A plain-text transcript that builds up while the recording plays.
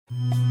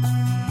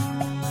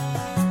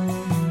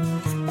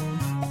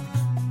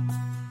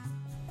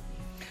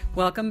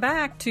Welcome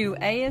back to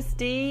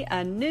ASD,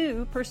 A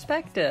New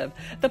Perspective,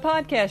 the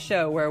podcast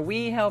show where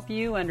we help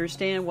you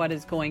understand what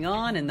is going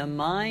on in the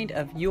mind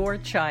of your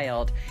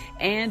child.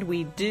 And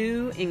we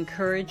do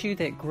encourage you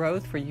that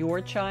growth for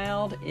your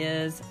child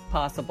is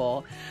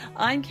possible.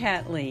 I'm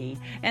Kat Lee,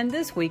 and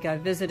this week I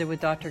visited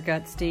with Dr.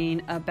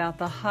 Gutstein about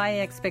the high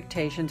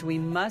expectations we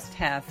must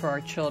have for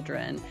our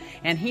children.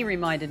 And he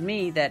reminded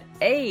me that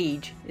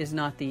age is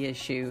not the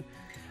issue.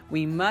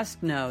 We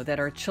must know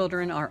that our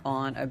children are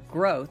on a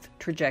growth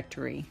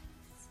trajectory.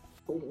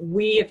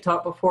 We have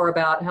talked before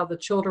about how the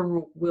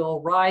children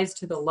will rise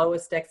to the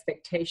lowest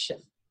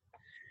expectation.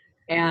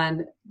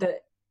 And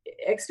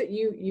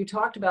you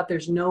talked about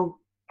there's no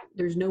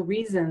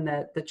reason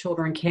that the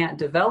children can't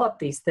develop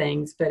these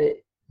things, but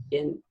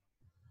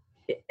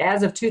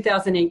as of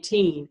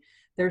 2018,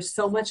 there's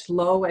so much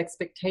low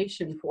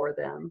expectation for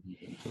them.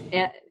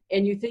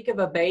 And you think of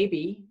a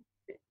baby,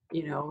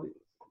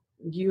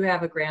 you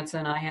have a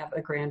grandson, I have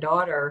a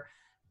granddaughter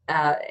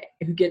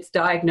who gets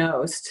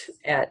diagnosed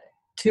at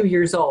 2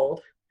 years old,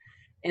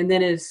 and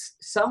then is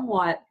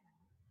somewhat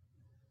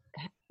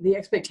the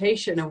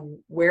expectation of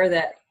where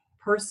that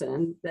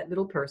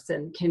little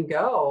person can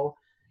go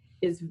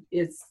is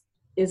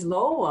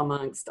low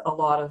amongst a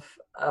lot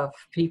of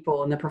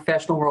people in the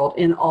professional world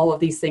in all of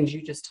these things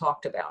you just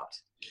talked about.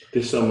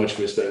 There's so much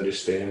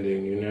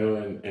misunderstanding,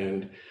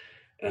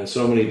 and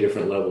so many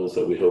different levels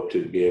that we hope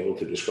to be able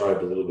to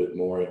describe a little bit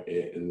more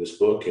in this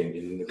book and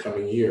in the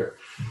coming year.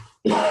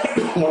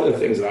 One of the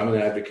things that I'm an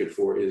advocate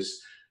for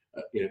is,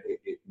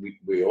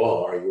 we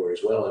all are, you are as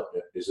well,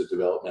 is a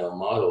developmental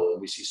model. And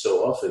we see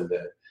so often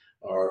that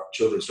our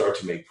children start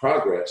to make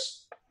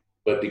progress,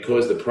 but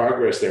because the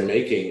progress they're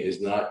making is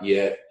not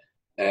yet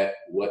at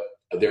what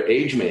their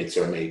age mates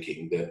are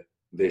making, that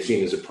they're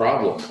seen as a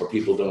problem, or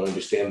people don't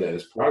understand that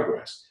as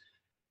progress.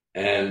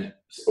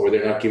 Or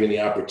they're not given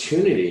the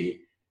opportunity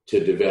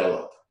to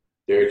develop.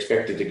 They're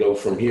expected to go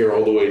from here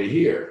all the way to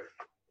here,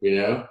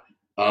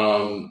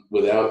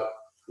 without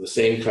the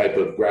same type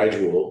of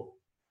gradual,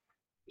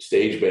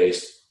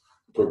 stage-based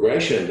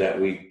progression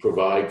that we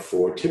provide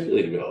for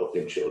typically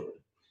developing children.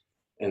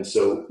 And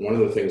so one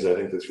of the things I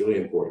think that's really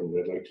important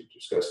that I'd like to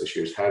discuss this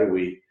year is how do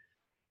we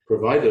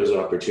provide those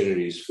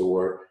opportunities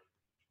for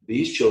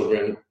these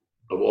children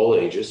of all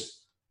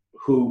ages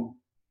who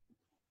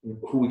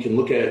we can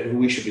look at, who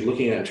we should be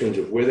looking at in terms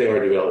of where they are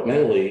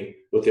developmentally,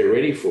 what they're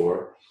ready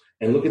for,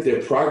 and look at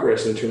their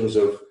progress in terms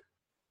of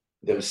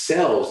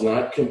themselves,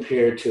 not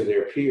compared to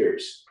their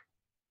peers,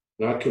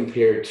 not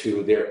compared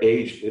to their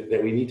age,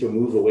 that we need to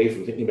move away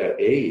from thinking about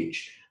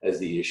age as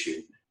the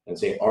issue and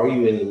saying, are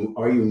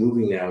you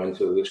moving now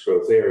into this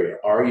growth area?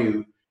 Are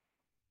you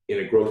in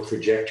a growth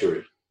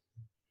trajectory?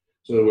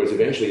 So in other words,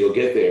 eventually you'll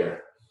get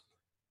there,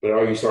 but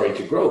are you starting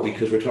to grow?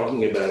 Because we're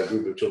talking about a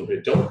group of children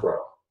that don't grow.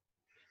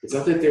 It's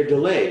not that they're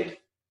delayed.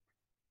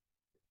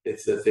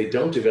 It's that they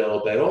don't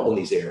develop at all in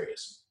these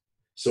areas.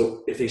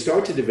 So if they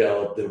start to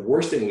develop, the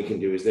worst thing we can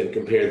do is then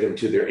compare them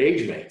to their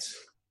age mates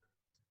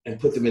and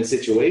put them in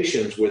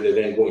situations where they're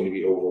then going to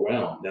be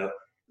overwhelmed. Now,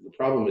 the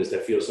problem is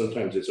that feels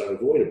sometimes it's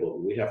unavoidable.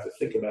 We have to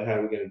think about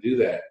how we're going to do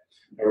that.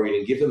 Are we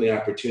going to give them the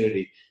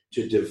opportunity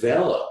to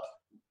develop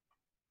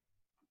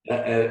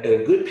at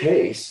a good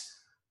pace,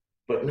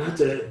 but not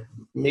to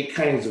make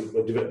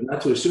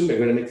not to assume they're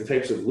going to make the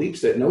types of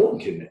leaps that no one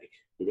can make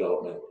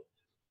developmentally,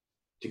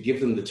 to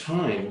give them the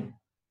time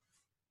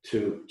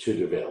to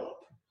develop,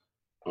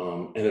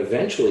 and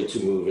eventually to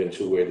move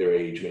into where their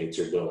age mates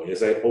are going.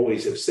 As I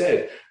always have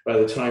said, by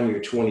the time you're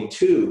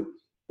 22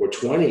 or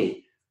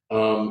 20,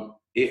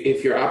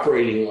 if you're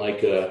operating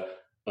like a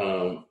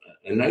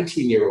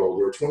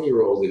 19-year-old or a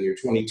 20-year-old and you're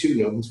 22,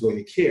 no one's going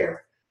to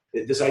care.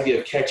 This idea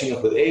of catching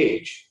up with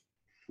age,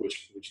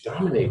 which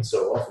dominates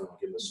so often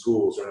like in the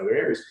schools or in other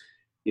areas,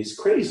 is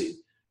crazy,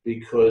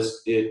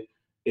 because it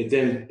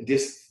then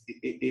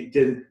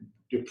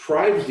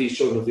deprives these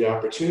children of the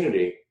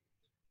opportunity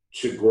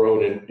to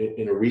grow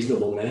in a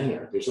reasonable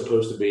manner. They're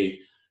supposed to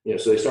be,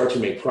 so they start to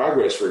make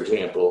progress, for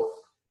example,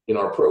 in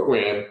our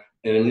program,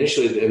 and then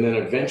eventually, and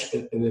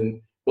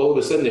then all of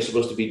a sudden they're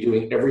supposed to be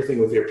doing everything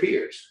with their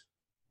peers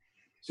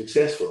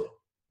successfully.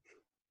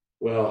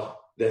 Well,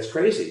 that's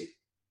crazy.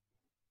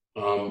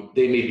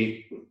 They may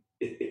be,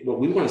 what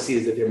we want to see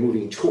is that they're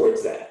moving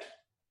towards that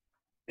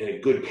at a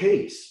good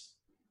pace.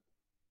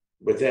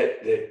 But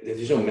that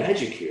there's no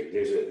magic here.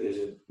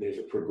 There's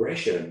a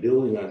progression,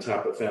 building on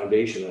top of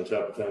foundation, on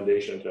top of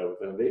foundation, on top of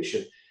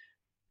foundation,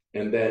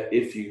 and that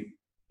if you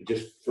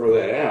just throw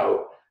that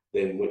out,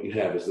 then what you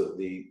have is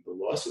the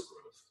loss of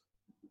growth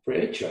for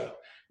any child.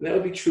 And that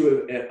would be true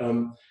of,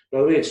 by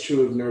the way, it's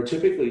true of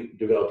neurotypically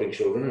developing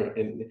children.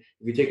 And if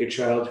you take a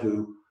child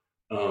who,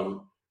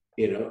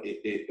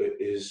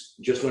 is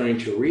just learning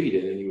to read,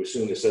 and then you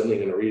assume they're suddenly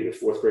going to read at a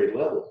fourth grade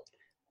level,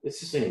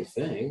 it's the same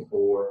thing.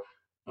 Or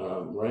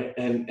right?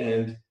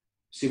 And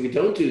see, we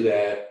don't do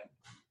that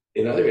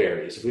in other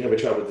areas. If we have a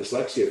child with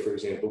dyslexia, for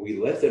example, we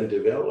let them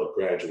develop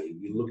gradually.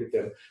 We look at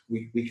them,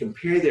 we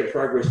compare their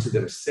progress to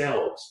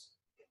themselves,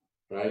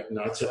 right?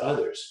 Not to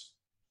others.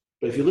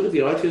 But if you look at the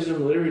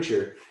autism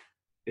literature,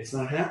 It's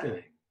not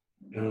happening.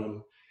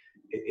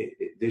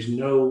 There's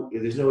no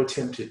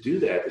attempt to do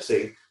that, to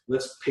say,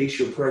 let's pace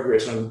your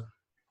progress on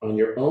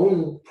your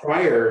own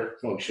prior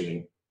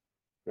functioning,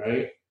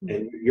 right?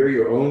 And you're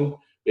your own,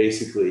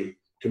 basically,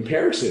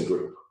 comparison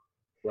group,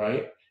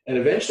 right? And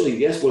eventually,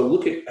 yes, we'll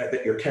look at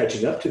that you're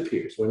catching up to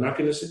peers. We're not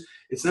going to,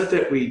 it's not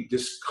that we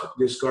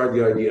discard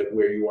the idea of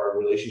where you are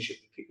in relationship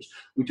to peers.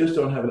 We just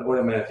don't have an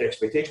automatic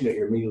expectation that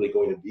you're immediately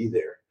going to be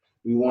there.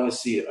 We want to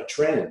see a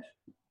trend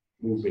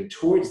moving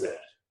towards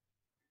that,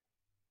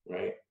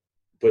 right?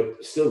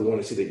 But still, we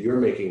want to see that you're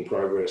making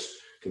progress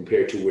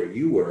compared to where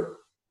you were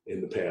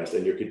in the past,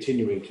 and you're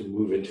continuing to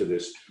move into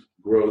this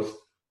growth,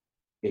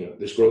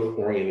 this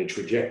growth-oriented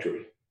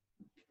trajectory.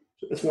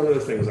 So that's one of the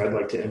things I'd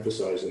like to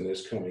emphasize in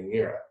this coming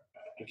year.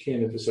 I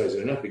can't emphasize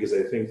it enough, because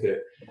I think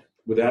that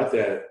without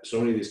that, so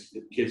many of these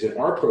kids in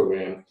our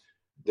program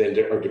then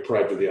are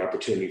deprived of the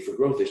opportunity for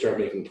growth. They start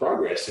making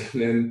progress,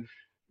 and then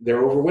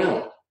they're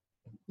overwhelmed,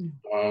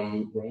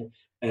 right?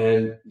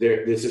 And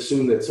it's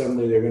assumed that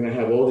suddenly they're going to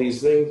have all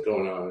these things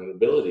going on and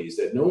abilities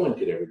that no one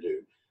could ever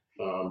do,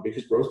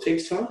 because growth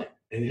takes time,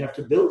 and you have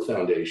to build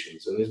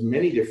foundations, and there's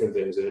many different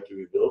things that have to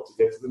be built to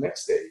get to the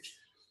next stage.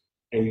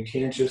 And you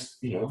can't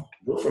just,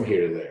 go from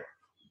here to there.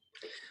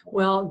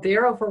 Well,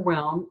 they're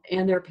overwhelmed,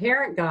 and their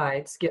parent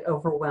guides get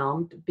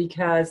overwhelmed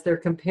because they're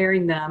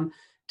comparing them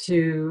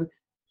to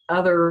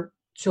other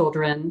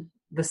children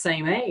the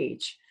same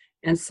age.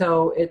 And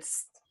so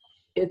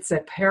it's a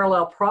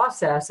parallel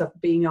process of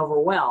being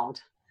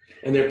overwhelmed.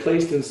 And they're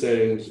placed in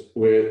settings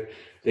where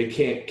they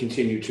can't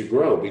continue to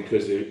grow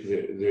because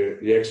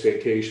the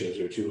expectations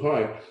are too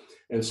high.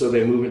 And so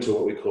they move into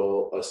what we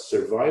call a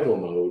survival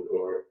mode,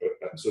 or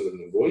a sort of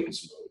an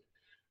avoidance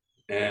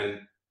mode.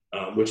 And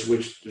which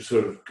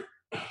sort of,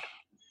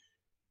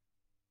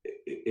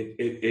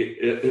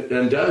 it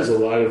undoes a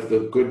lot of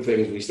the good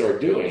things we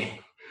start doing,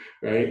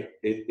 right?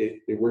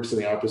 It works in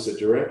the opposite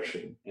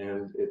direction,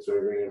 and it's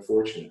very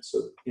unfortunate.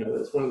 So,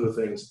 that's one of the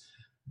things,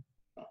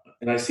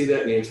 and I see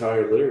that in the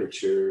entire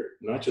literature,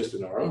 not just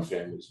in our own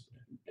families,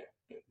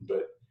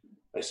 but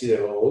I see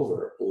that all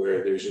over,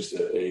 where there's just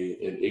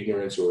an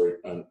ignorance or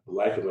a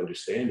lack of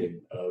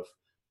understanding of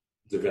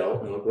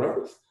developmental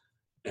growth.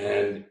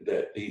 And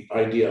that the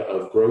idea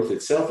of growth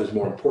itself is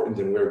more important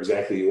than where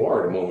exactly you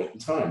are at a moment in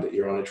time, that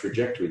you're on a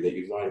trajectory, that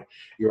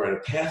you're on a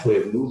pathway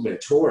of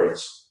movement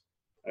towards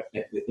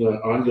an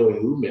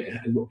ongoing movement.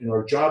 And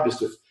our job is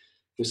to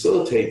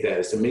facilitate that,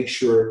 is to make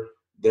sure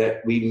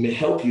that we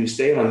help you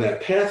stay on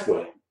that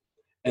pathway,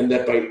 and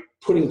that by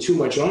putting too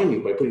much on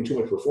you, by putting too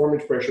much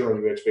performance pressure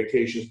on your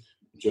expectations,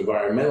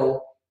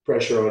 environmental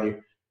pressure on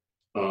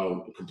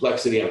you,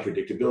 complexity,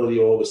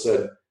 unpredictability, all of a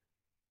sudden,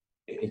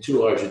 in too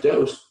large a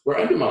dose, we're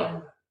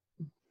undermining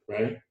that,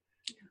 right?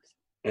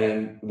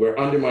 And we're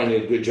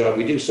undermining a good job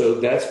we do. So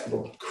that's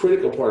a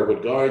critical part of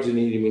what guides and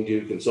even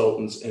do,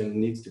 consultants, and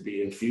needs to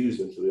be infused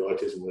into the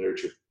autism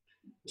literature,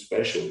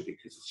 especially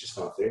because it's just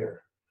not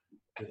there.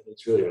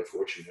 It's really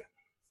unfortunate.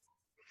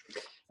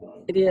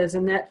 It is,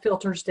 and that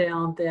filters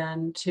down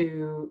then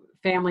to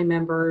family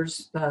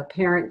members,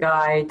 parent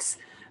guides,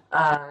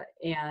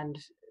 and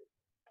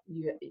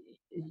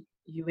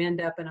you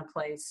end up in a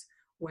place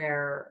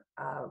where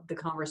the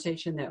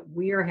conversation that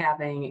we're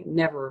having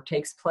never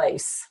takes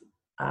place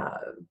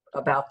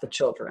about the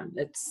children.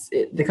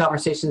 The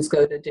conversations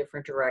go to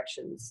different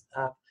directions,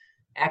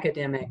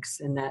 academics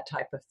and that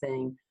type of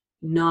thing,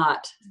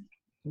 not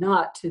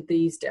to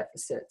these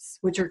deficits,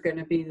 which are going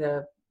to be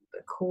the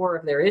core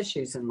of their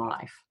issues in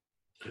life.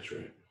 That's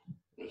right.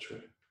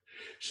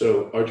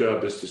 So our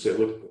job is to say,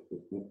 look,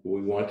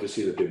 we want to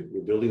see that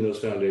we're building those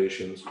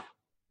foundations.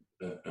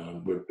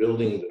 We're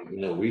building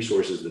the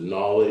resources, the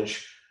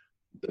knowledge,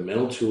 the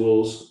mental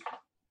tools,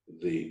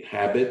 the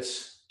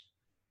habits,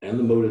 and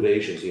the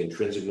motivations, the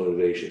intrinsic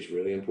motivations,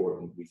 really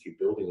important. We keep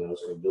building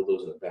those, and we build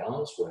those in a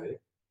balanced way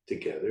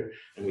together,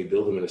 and we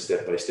build them in a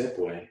step-by-step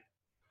way.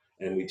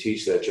 And we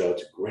teach that child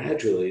to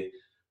gradually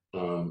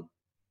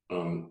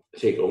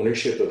take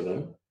ownership of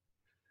them,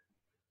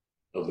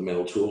 of the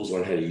mental tools,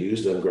 learn how to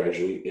use them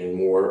gradually in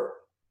more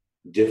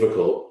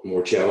difficult,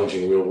 more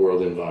challenging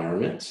real-world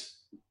environments,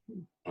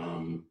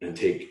 and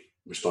take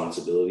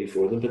responsibility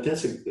for them. But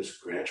that's this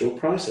gradual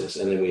process.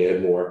 And then we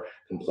add more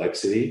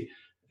complexity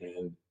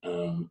and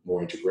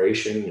more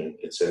integration, and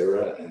et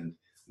cetera, and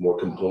more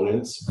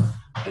components.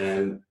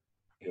 And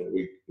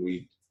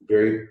we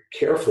very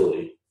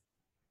carefully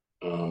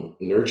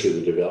nurture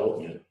the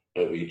development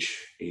of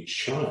each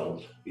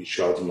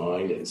child's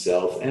mind and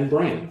self and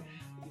brain.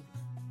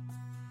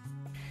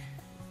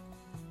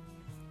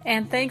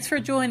 And thanks for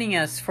joining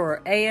us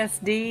for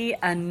ASD,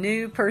 A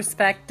New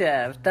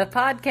Perspective, the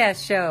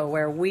podcast show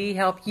where we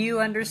help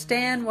you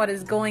understand what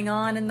is going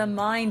on in the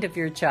mind of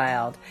your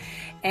child.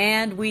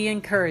 And we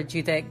encourage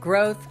you that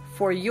growth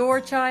for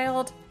your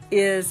child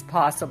is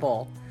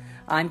possible.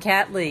 I'm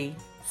Kat Lee.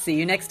 See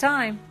you next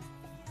time.